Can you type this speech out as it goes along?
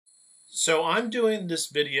So I'm doing this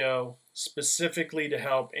video specifically to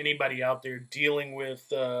help anybody out there dealing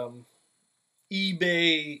with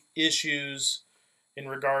eBay issues in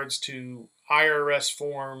regards to IRS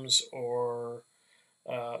forms or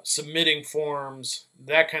submitting forms,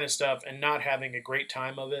 that kind of stuff, and not having a great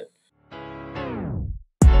time of it.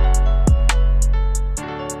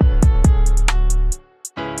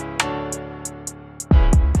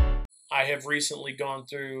 I have recently gone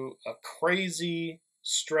through a crazy,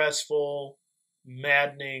 stressful,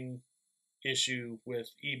 maddening issue with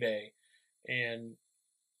eBay, and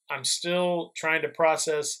I'm still trying to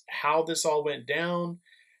process how this all went down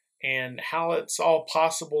and how it's all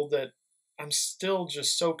possible that I'm still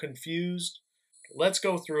just so confused. Let's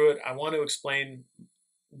go through it. I want to explain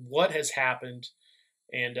what has happened,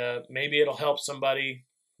 and maybe it'll help somebody,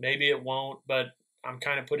 maybe it won't, but I'm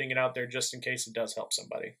kind of putting it out there just in case it does help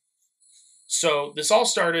somebody. So this all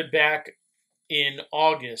started back in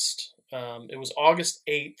August. It was August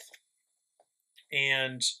 8th,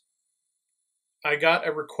 and I got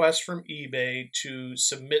a request from eBay to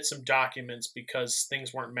submit some documents because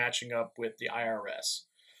things weren't matching up with the IRS.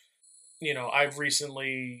 I've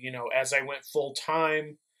recently, as I went full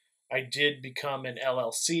time, I did become an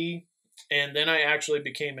LLC, and then I actually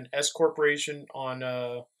became an S corporation on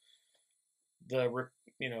the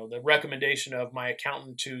recommendation of my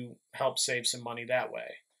accountant to help save some money that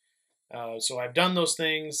way. So I've done those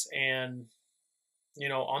things, and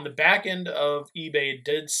on the back end of eBay, it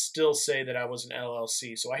did still say that I was an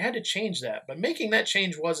LLC. So I had to change that. But making that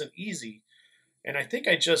change wasn't easy. And I think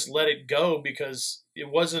I just let it go because it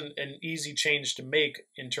wasn't an easy change to make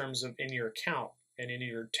in terms of in your account and in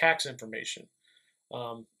your tax information.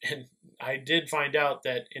 And I did find out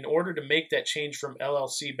that in order to make that change from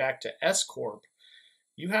LLC back to S Corp,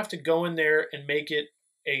 you have to go in there and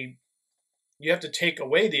you have to take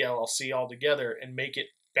away the LLC altogether and make it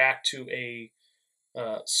back to a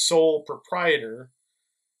sole proprietor,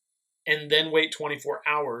 and then wait 24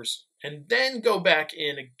 hours and then go back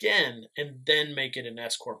in again and then make it an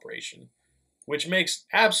S corporation, which makes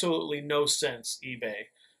absolutely no sense. eBay,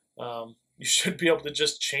 you should be able to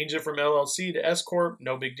just change it from LLC to S corp,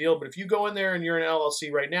 no big deal. But if you go in there and you're an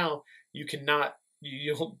LLC right now, you cannot.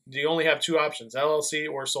 You only have two options: LLC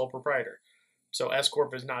or sole proprietor. So S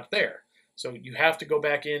corp is not there. So you have to go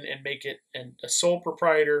back in and make it a sole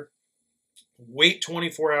proprietor. Wait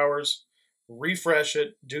 24 hours, refresh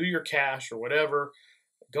it, do your cash or whatever,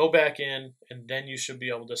 go back in, and then you should be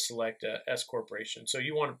able to select a S corporation. So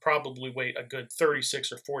you want to probably wait a good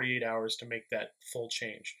 36 or 48 hours to make that full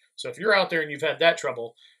change. So if you're out there and you've had that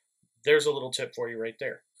trouble, there's a little tip for you right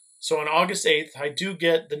there. So on August 8th, I do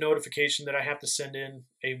get the notification that I have to send in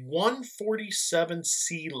a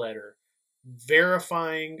 147C letter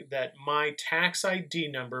verifying that my tax ID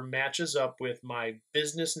number matches up with my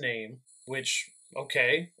business name, which,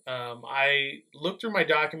 okay, I look through my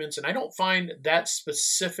documents and I don't find that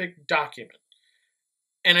specific document.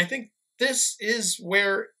 And I think this is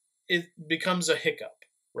where it becomes a hiccup,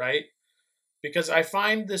 right? Because I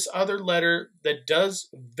find this other letter that does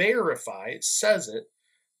verify, it says it,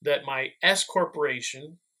 that my S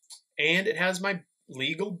corporation, and it has my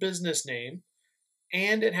legal business name,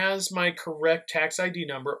 and it has my correct tax ID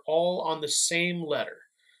number all on the same letter.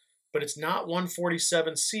 But it's not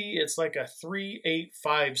 147C, it's like a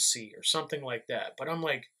 385C or something like that. But I'm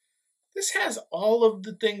like, this has all of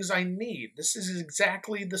the things I need. This is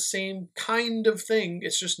exactly the same kind of thing.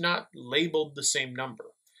 It's just not labeled the same number.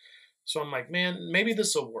 So I'm like, man, maybe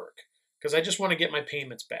this will work, because I just want to get my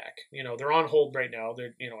payments back. They're on hold right now.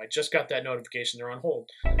 I just got that notification. They're on hold.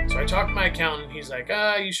 So I talked to my accountant. He's like,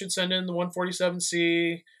 you should send in the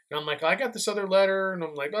 147C. And I'm like, I got this other letter. And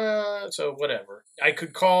I'm like, so whatever. I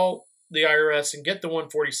could call the IRS and get the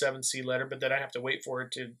 147C letter, but then I have to wait for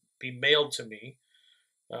it to be mailed to me.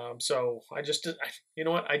 So I just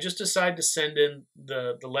decided to send in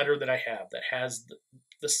the letter that I have that has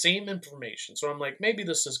the same information. So I'm like, maybe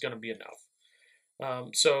this is going to be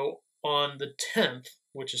enough. So on the 10th,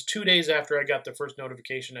 which is 2 days after I got the first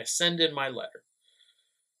notification, I send in my letter.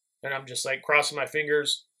 And I'm just like crossing my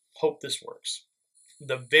fingers, hope this works.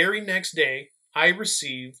 The very next day, I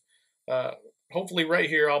receive, hopefully right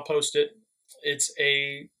here, I'll post it. It's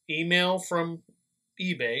a email from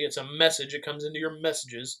eBay. It's a message. It comes into your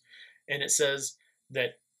messages, and it says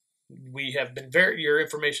that your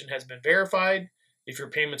information has been verified. If your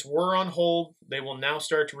payments were on hold, they will now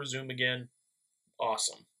start to resume again.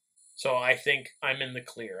 Awesome. So I think I'm in the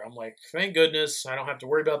clear. I'm like, thank goodness, I don't have to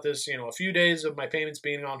worry about this. A few days of my payments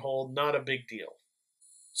being on hold, not a big deal.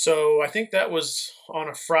 So I think that was on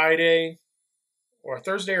a Friday or a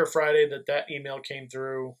Thursday or Friday that email came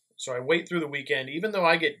through. So I wait through the weekend, even though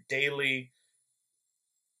I get daily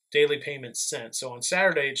payments sent. So on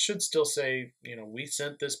Saturday, it should still say, we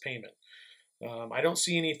sent this payment. I don't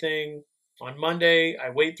see anything. On Monday,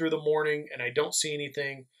 I wait through the morning and I don't see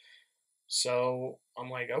anything. So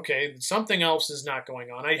I'm like, okay, something else is not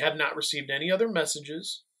going on. I have not received any other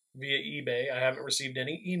messages via eBay. I haven't received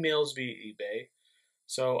any emails via eBay.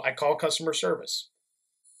 So I call customer service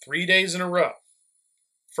 3 days in a row.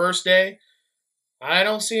 First day, I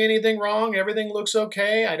don't see anything wrong. Everything looks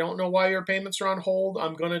okay. I don't know why your payments are on hold.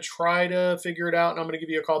 I'm going to try to figure it out, and I'm going to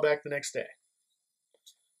give you a call back the next day.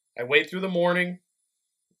 I wait through the morning,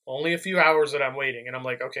 only a few hours that I'm waiting, and I'm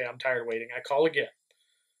like, okay, I'm tired of waiting. I call again.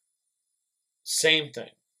 Same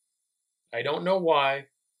thing. I don't know why.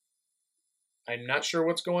 I'm not sure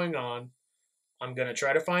what's going on. I'm going to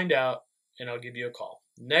try to find out, and I'll give you a call.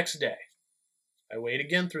 Next day, I wait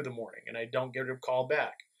again through the morning, and I don't get a call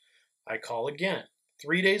back. I call again.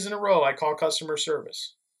 3 days in a row, I call customer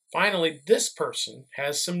service. Finally, this person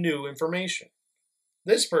has some new information.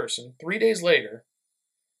 This person, 3 days later,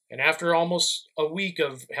 and after almost a week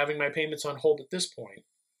of having my payments on hold at this point,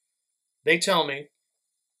 they tell me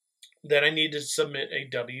that I need to submit a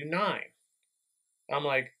W-9. I'm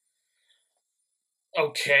like,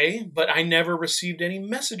 okay, but I never received any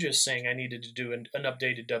messages saying I needed to do an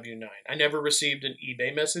updated W-9. I never received an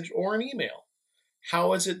eBay message or an email.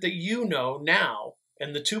 How is it that you know now,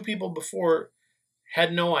 and the two people before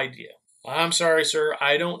had no idea? I'm sorry, sir.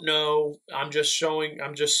 I don't know. I'm just showing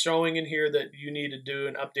in here that you need to do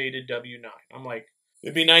an updated W-9. I'm like,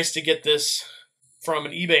 it'd be nice to get this from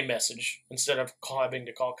an eBay message instead of having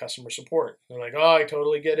to call customer support. They're like, oh, I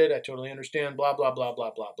totally get it. I totally understand. Blah, blah, blah,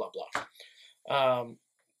 blah, blah, blah, blah.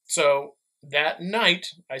 So that night,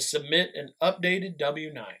 I submit an updated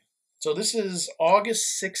W-9. So this is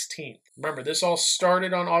August 16th. Remember, this all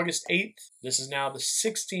started on August 8th. This is now the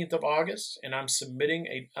 16th of August, and I'm submitting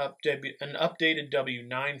an updated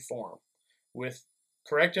W-9 form with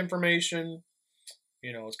correct information.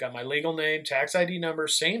 It's got my legal name, tax ID number,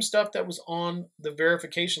 same stuff that was on the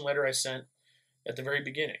verification letter I sent at the very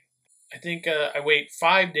beginning. I think I wait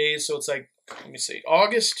 5 days, so it's like, let me see,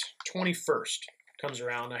 August 21st comes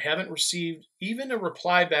around. I haven't received even a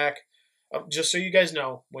reply back. Just so you guys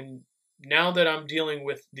know, now that I'm dealing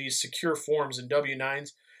with these secure forms and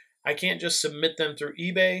W-9s, I can't just submit them through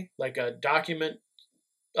eBay like a document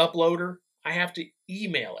uploader. I have to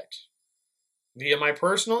email it via my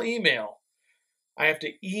personal email. I have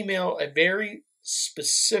to email a very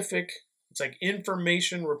specific, it's like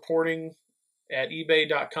information reporting at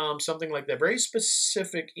ebay.com, something like that, very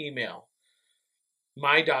specific email,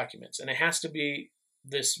 my documents. And it has to be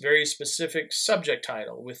this very specific subject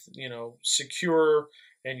title with, secure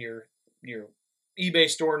and your eBay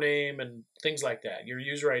store name and things like that, your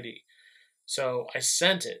user ID. So I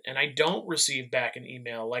sent it, and I don't receive back an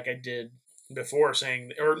email like I did before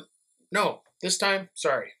saying, or no, this time,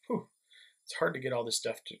 sorry. It's hard to get all this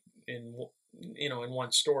stuff in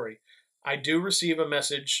one story. I do receive a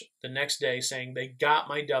message the next day saying they got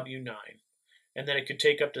my W-9 and that it could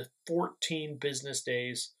take up to 14 business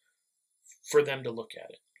days for them to look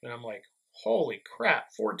at it. And I'm like, holy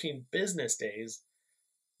crap, 14 business days?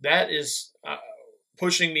 That is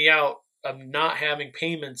pushing me out of not having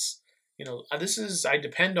payments. I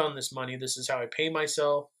depend on this money. This is how I pay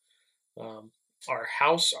myself. Our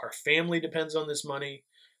house, our family depends on this money.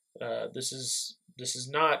 This is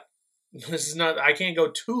not, I can't go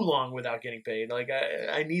too long without getting paid. Like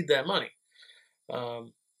I need that money.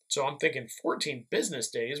 So I'm thinking 14 business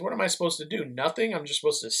days. What am I supposed to do? Nothing. I'm just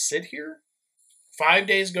supposed to sit here. 5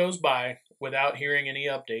 days goes by without hearing any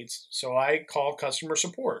updates. So I call customer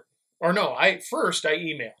support. Or no, I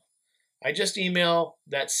email. I just email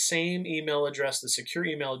that same email address, the secure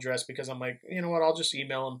email address, because I'm like, you know what, I'll just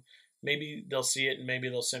email them. Maybe they'll see it and maybe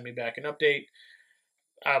they'll send me back an update.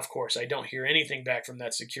 Of course, I don't hear anything back from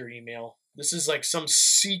that secure email. This is like some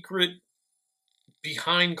secret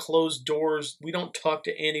behind closed doors. We don't talk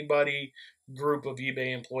to anybody group of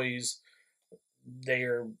eBay employees. They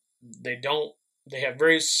have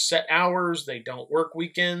very set hours. They don't work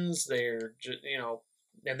weekends. They're just,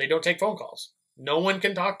 and they don't take phone calls. No one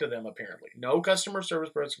can talk to them, apparently. No customer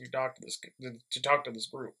service person can talk to this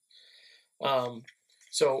group.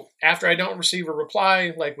 So after I don't receive a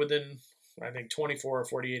reply, like within, I think 24 or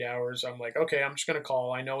 48 hours, I'm like, okay, I'm just going to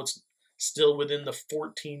call. I know it's still within the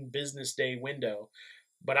 14 business day window,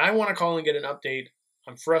 but I want to call and get an update.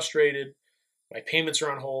 I'm frustrated. My payments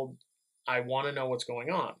are on hold. I want to know what's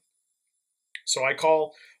going on. So I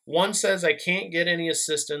call. One says I can't get any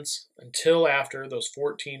assistance until after those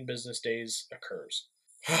 14 business days occurs.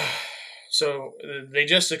 So they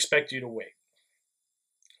just expect you to wait.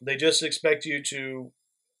 They just expect you to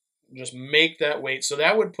just make that wait. So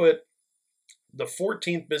that would put the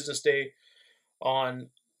 14th business day on,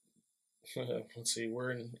 let's see,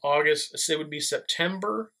 we're in August. So it would be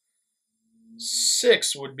September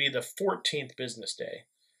 6th would be the 14th business day.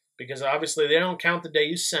 Because obviously they don't count the day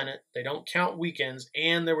you sent it. They don't count weekends.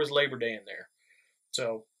 And there was Labor Day in there.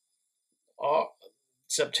 So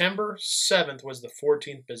September 7th was the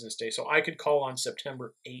 14th business day. So I could call on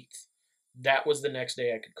September 8th. That was the next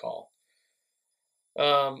day I could call.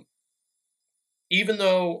 Even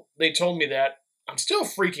though they told me that, I'm still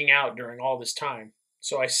freaking out during all this time.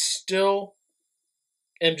 So I still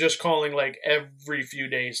am just calling like every few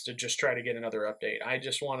days to just try to get another update. I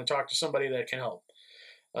just want to talk to somebody that can help.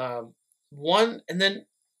 And then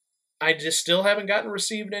I just still haven't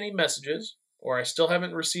received any messages, or I still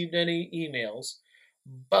haven't received any emails.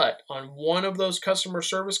 But on one of those customer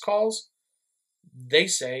service calls, they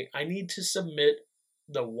say I need to submit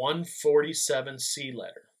the 147C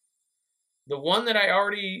letter. The one that I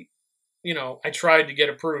already, I tried to get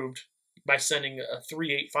approved by sending a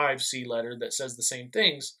 385C letter that says the same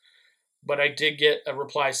things, but I did get a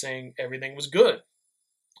reply saying everything was good.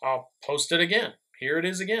 I'll post it again. Here it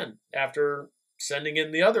is again after sending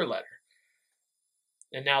in the other letter.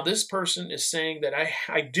 And now this person is saying that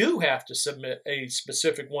I do have to submit a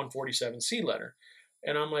specific 147C letter.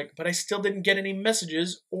 And I'm like, but I still didn't get any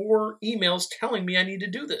messages or emails telling me I need to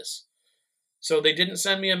do this. So they didn't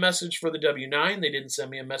send me a message for the W-9. They didn't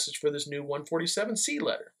send me a message for this new 147C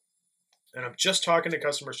letter. And I'm just talking to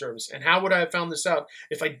customer service. And how would I have found this out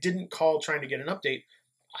if I didn't call trying to get an update?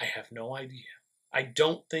 I have no idea. I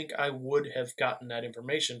don't think I would have gotten that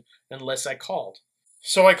information unless I called.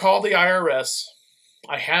 So I called the IRS.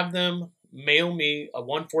 I have them mail me a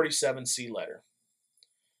 147C letter.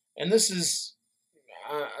 And this is,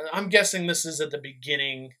 I'm guessing this is at the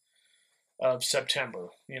beginning of September.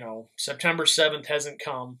 September 7th hasn't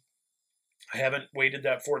come. I haven't waited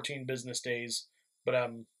that 14 business days, but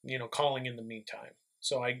I'm, calling in the meantime.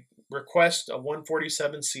 So I request a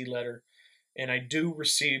 147C letter, and I do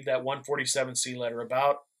receive that 147C letter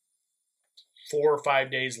about 4 or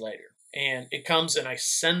 5 days later. And it comes and I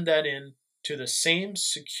send that in to the same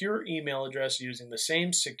secure email address using the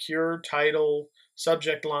same secure title,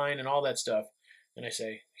 subject line, and all that stuff. And I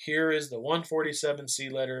say, here is the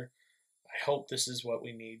 147C letter. I hope this is what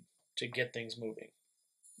we need to get things moving.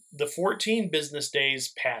 The 14 business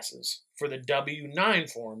days passes for the W-9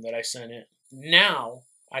 form that I sent in. Now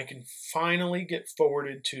I can finally get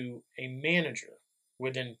forwarded to a manager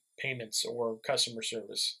within payments or customer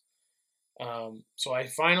service. So I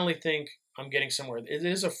finally think I'm getting somewhere. It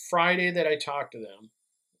is a Friday that I talk to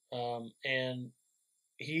them. And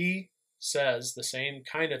he says the same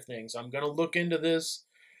kind of things. I'm going to look into this.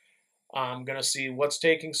 I'm going to see what's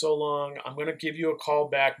taking so long. I'm going to give you a call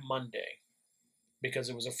back Monday because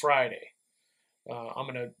it was a Friday. I'm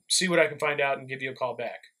going to see what I can find out and give you a call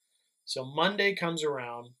back. So Monday comes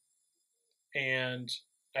around and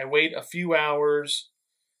I wait a few hours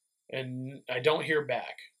and I don't hear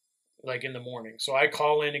back, like in the morning. So I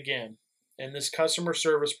call in again. And this customer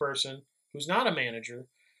service person, who's not a manager,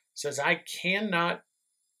 says I cannot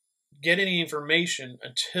get any information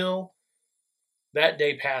until that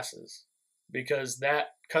day passes, because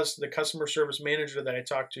the customer service manager that I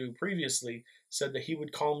talked to previously said that he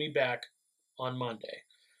would call me back on Monday.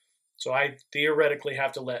 So I theoretically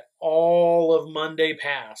have to let all of Monday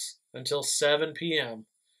pass until 7 p.m.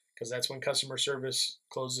 because that's when customer service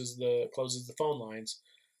closes the phone lines.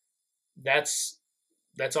 That's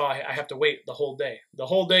all. I have to wait the whole day. The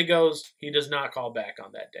whole day goes. He does not call back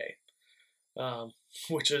on that day.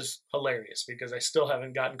 Which is hilarious because I still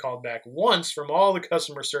haven't gotten called back once from all the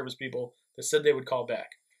customer service people that said they would call back.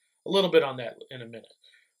 A little bit on that in a minute.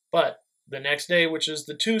 But the next day, which is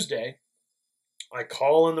the Tuesday, I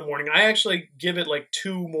call in the morning. I actually give it like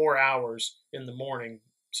 2 more hours in the morning.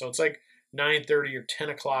 So it's like 9:30 or 10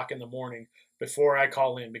 o'clock in the morning before I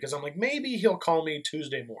call in because I'm like, maybe he'll call me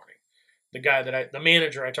Tuesday morning. The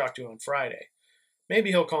manager I talked to on Friday.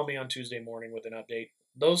 Maybe he'll call me on Tuesday morning with an update.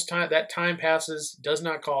 That time passes, does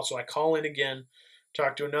not call, so I call in again,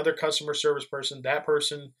 talk to another customer service person. That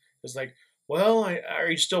person is like, well, are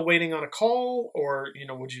you still waiting on a call? Or,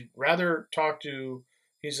 would you rather talk to,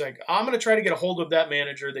 he's like, I'm going to try to get a hold of that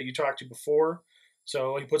manager that you talked to before.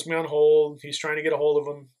 So he puts me on hold. He's trying to get a hold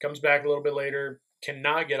of him, comes back a little bit later,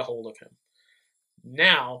 cannot get a hold of him.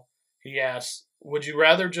 Now he asks, would you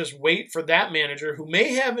rather just wait for that manager who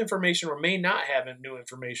may have information or may not have new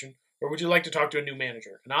information, or would you like to talk to a new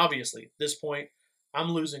manager? And obviously, at this point, I'm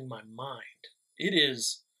losing my mind. It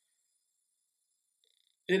is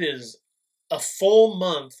a full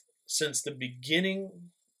month since the beginning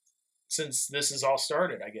since this has all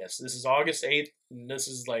started, I guess. This is August 8th, and this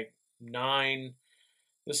is like 9,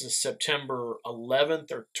 this is September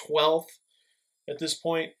 11th or 12th at this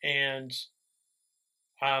point, and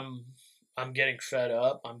I'm I'm getting fed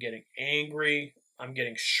up, I'm getting angry, I'm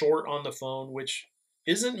getting short on the phone, which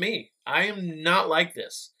isn't me. I am not like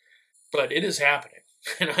this, but it is happening.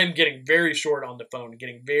 And I'm getting very short on the phone,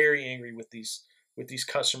 getting very angry with these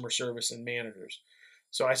customer service and managers.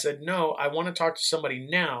 So I said, "No, I want to talk to somebody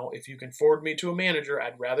now. If you can forward me to a manager,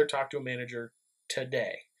 I'd rather talk to a manager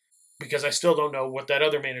today because I still don't know what that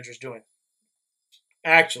other manager's doing."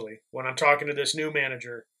 Actually, when I'm talking to this new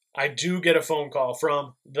manager, I do get a phone call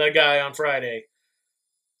from the guy on Friday,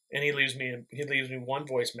 and he leaves me one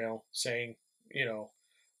voicemail saying, you know,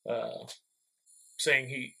 uh, saying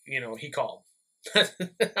he called.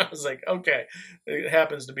 I was like, okay, it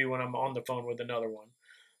happens to be when I'm on the phone with another one.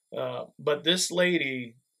 But this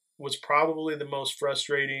lady was probably the most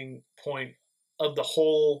frustrating point of the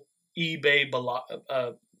whole eBay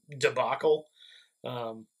debacle.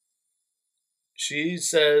 Um, She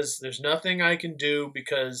says there's nothing I can do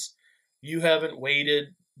because you haven't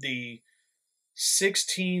waited the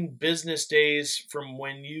 16 business days from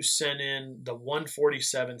when you sent in the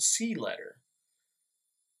 147C letter.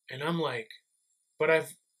 And I'm like, but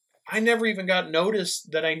I never even got notice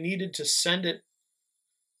that I needed to send it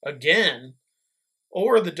again,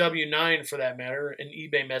 or the W-9 for that matter, in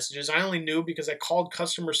eBay messages. I only knew because I called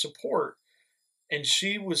customer support, and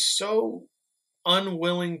she was so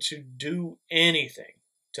unwilling to do anything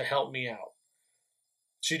to help me out.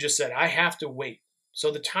 She just said, I have to wait.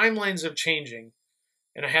 So the timelines are changing,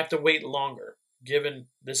 and I have to wait longer, given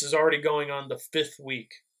this is already going on the 5th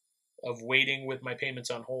week of waiting with my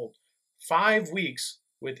payments on hold. 5 weeks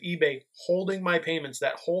with eBay holding my payments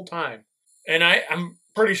that whole time. And I'm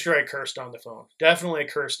pretty sure I cursed on the phone. Definitely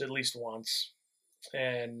cursed at least once.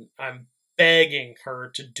 And I'm begging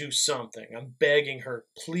her to do something. I'm begging her,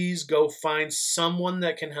 please go find someone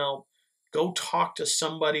that can help. Go talk to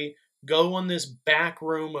somebody. Go on this back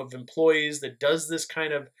room of employees that does this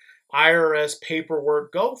kind of IRS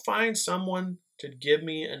paperwork. Go find someone to give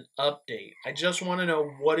me an update. I just want to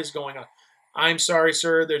know what is going on. I'm sorry,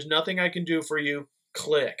 sir. There's nothing I can do for you.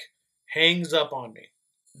 Click. Hangs up on me.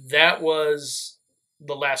 That was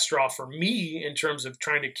the last straw for me in terms of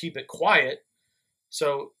trying to keep it quiet.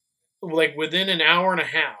 So, like within an hour and a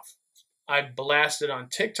half, I blasted on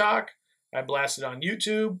TikTok, I blasted on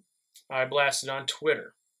YouTube, I blasted on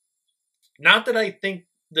Twitter. Not that I think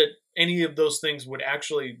that any of those things would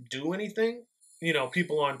actually do anything.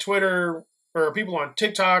 People on Twitter or people on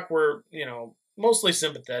TikTok were, mostly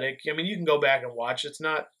sympathetic. I mean, you can go back and watch. It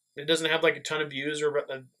doesn't have like a ton of views or,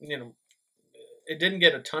 it didn't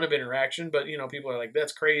get a ton of interaction, but people are like,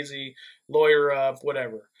 that's crazy, lawyer up,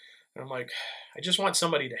 whatever. And I'm like, I just want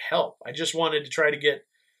somebody to help. I just wanted to try to get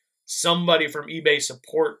somebody from eBay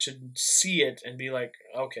support to see it and be like,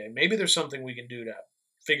 okay, maybe there's something we can do to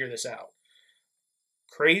figure this out.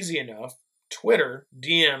 Crazy enough, Twitter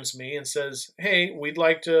DMs me and says, hey, we'd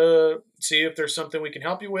like to see if there's something we can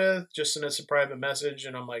help you with. Just send us a private message.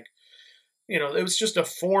 And I'm like, it was just a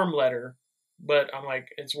form letter. But I'm like,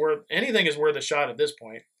 anything is worth a shot at this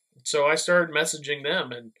point. So I started messaging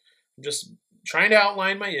them and just trying to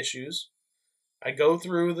outline my issues. I go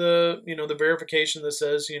through the verification that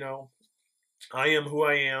says, I am who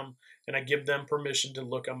I am, and I give them permission to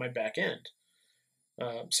look on my back end.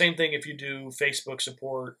 Same thing if you do Facebook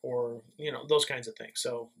support or, those kinds of things.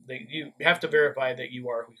 So you have to verify that you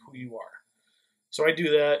are who you are. So I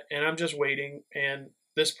do that, and I'm just waiting. And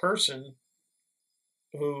this person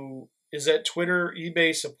who is at Twitter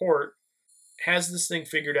eBay support has this thing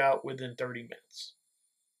figured out within 30 minutes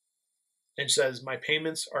and says my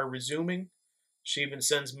payments are resuming. She even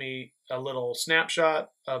sends me a little snapshot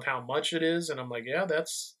of how much it is, and I'm like, yeah,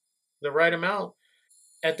 that's the right amount.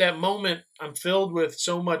 At that moment, I'm filled with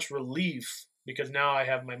so much relief because now I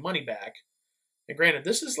have my money back. And granted,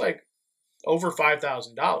 this is like over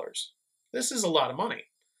 $5,000. This is a lot of money.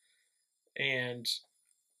 And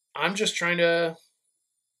I'm just trying to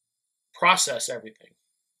process everything.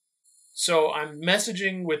 So I'm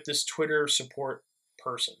messaging with this Twitter support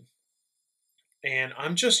person, and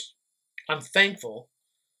I'm thankful,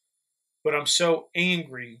 but I'm so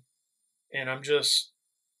angry, and I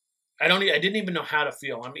didn't even know how to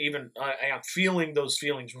feel. I'm feeling those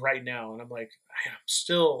feelings right now, and I'm like,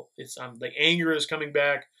 the anger is coming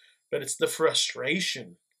back, but it's the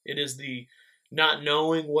frustration. It is the not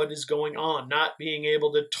knowing what is going on, not being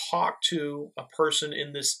able to talk to a person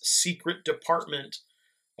in this secret department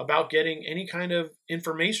about getting any kind of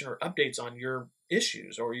information or updates on your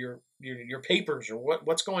issues or your papers or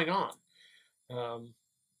what's going on.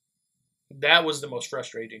 That was the most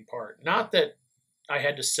frustrating part. Not that I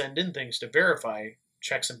had to send in things to verify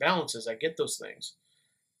checks and balances. I get those things.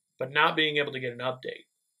 But not being able to get an update,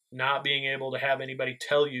 not being able to have anybody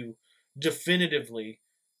tell you definitively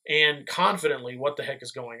and confidently what the heck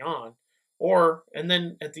is going on. And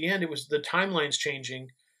then at the end, it was the timeline's changing.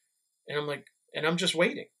 And I'm like, and I'm just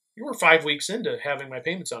waiting. You were 5 weeks into having my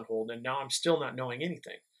payments on hold, and now I'm still not knowing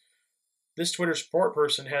anything. This Twitter support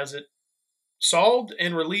person has it solved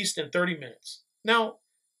and released in 30 minutes. Now,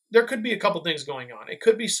 there could be a couple things going on. It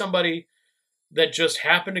could be somebody that just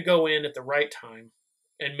happened to go in at the right time,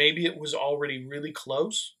 and maybe it was already really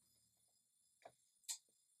close.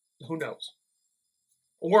 Who knows?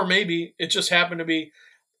 Or maybe it just happened to be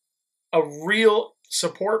a real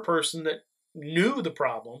support person that knew the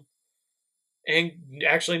problem and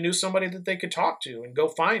actually knew somebody that they could talk to and go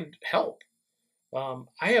find help.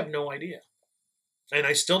 I have no idea. And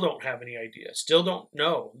I still don't have any idea. Still don't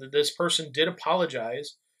know that this person did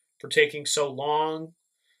apologize for taking so long.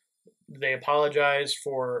 They apologized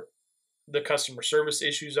for the customer service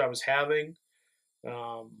issues I was having.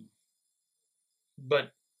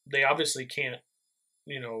 But they obviously can't,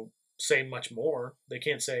 say much more. They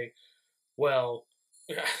can't say, well,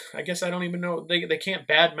 I guess I don't even know. They can't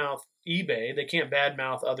badmouth eBay. They can't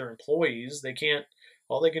badmouth other employees.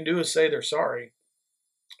 All they can do is say they're sorry.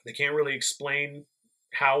 They can't really explain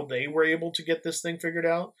how they were able to get this thing figured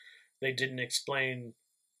out. They didn't explain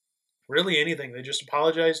really anything. They just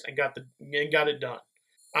apologized and got it done.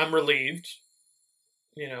 I'm relieved.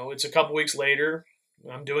 It's a couple weeks later.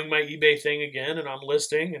 I'm doing my eBay thing again, and I'm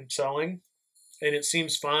listing and selling, and it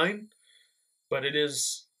seems fine, but it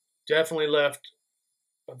is definitely left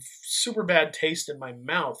a super bad taste in my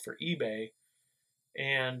mouth for eBay,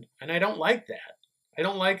 and I don't like that. I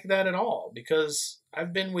don't like that at all, because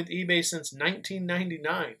I've been with eBay since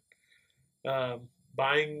 1999,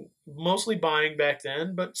 mostly buying back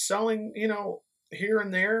then, but selling, here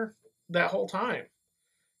and there that whole time.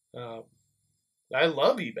 I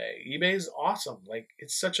love eBay. eBay is awesome. Like,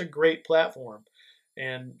 it's such a great platform.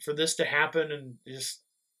 And for this to happen and just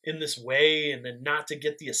in this way, and then not to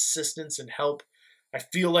get the assistance and help, I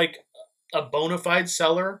feel like a bona fide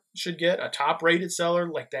seller should get, a top rated seller,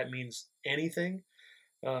 like that means anything.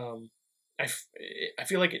 I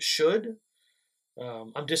feel like it should.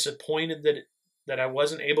 I'm disappointed that I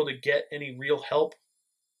wasn't able to get any real help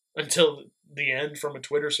until the end from a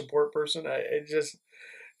Twitter support person.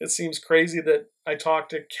 It seems crazy that I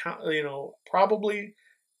talked to, probably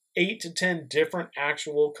 8 to 10 different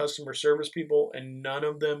actual customer service people, and none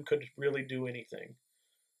of them could really do anything.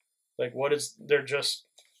 Like, they're just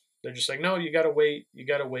like, no, you gotta wait.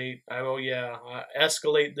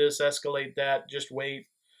 Escalate this, escalate that, just wait.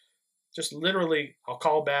 Just literally, I'll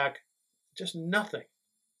call back. Just nothing.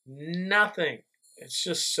 It's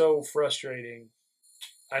just so frustrating.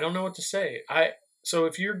 I don't know what to say. So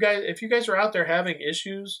if you guys are out there having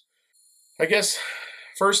issues, I guess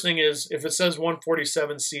first thing is, if it says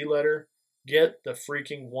 147C letter, get the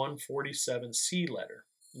freaking 147C letter.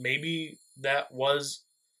 Maybe that was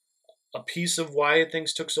a piece of why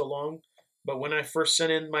things took so long. But when I first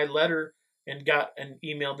sent in my letter and got an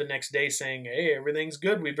email the next day saying, hey, everything's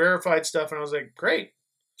good, we verified stuff, and I was like, great.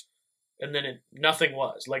 And then nothing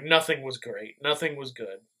was. Like, nothing was great. Nothing was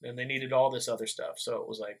good. And they needed all this other stuff. So it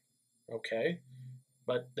was like, okay.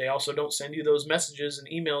 But they also don't send you those messages and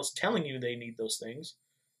emails telling you they need those things.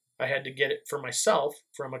 I had to get it for myself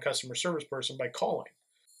from a customer service person by calling.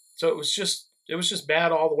 So it was just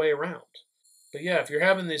bad all the way around. But yeah, if you're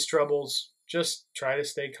having these troubles, just try to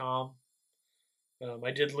stay calm.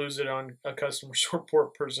 I did lose it on a customer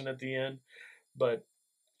support person at the end, but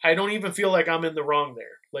I don't even feel like I'm in the wrong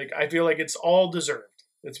there. Like, I feel like it's all deserved.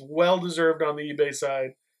 It's well deserved on the eBay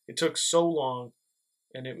side. It took so long,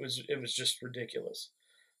 and it was just ridiculous.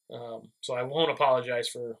 So I won't apologize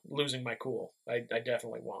for losing my cool. I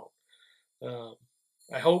definitely won't.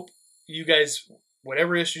 I hope you guys,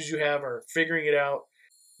 whatever issues you have, are figuring it out.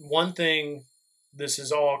 One thing this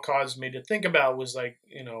has all caused me to think about was, like,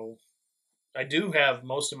 I do have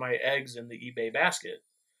most of my eggs in the eBay basket.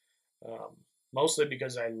 Mostly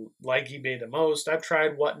because I like eBay the most. I've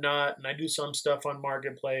tried Whatnot, and I do some stuff on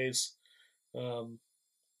Marketplace.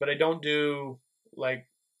 But I don't do, like,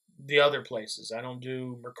 the other places. I don't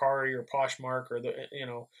do Mercari or Poshmark or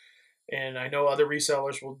and I know other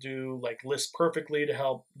resellers will do, like, List Perfectly to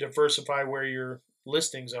help diversify where your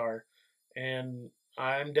listings are. And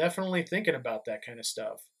I'm definitely thinking about that kind of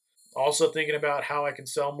stuff. Also thinking about how I can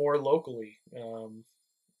sell more locally,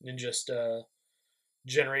 and just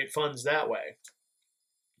generate funds that way.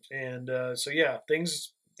 And so yeah,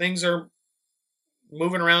 things are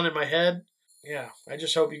moving around in my head. yeah, I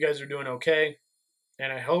just hope you guys are doing okay.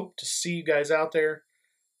 And I hope to see you guys out there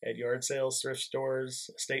at yard sales, thrift stores,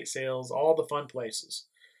 estate sales, all the fun places.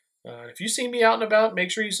 If you see me out and about,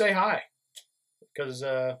 make sure you say hi. Because,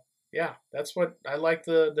 yeah, that's what I like,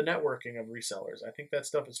 the networking of resellers. I think that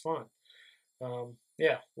stuff is fun.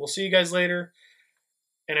 Yeah, we'll see you guys later.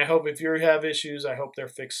 And I hope if you have issues, I hope they're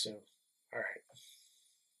fixed soon. All right.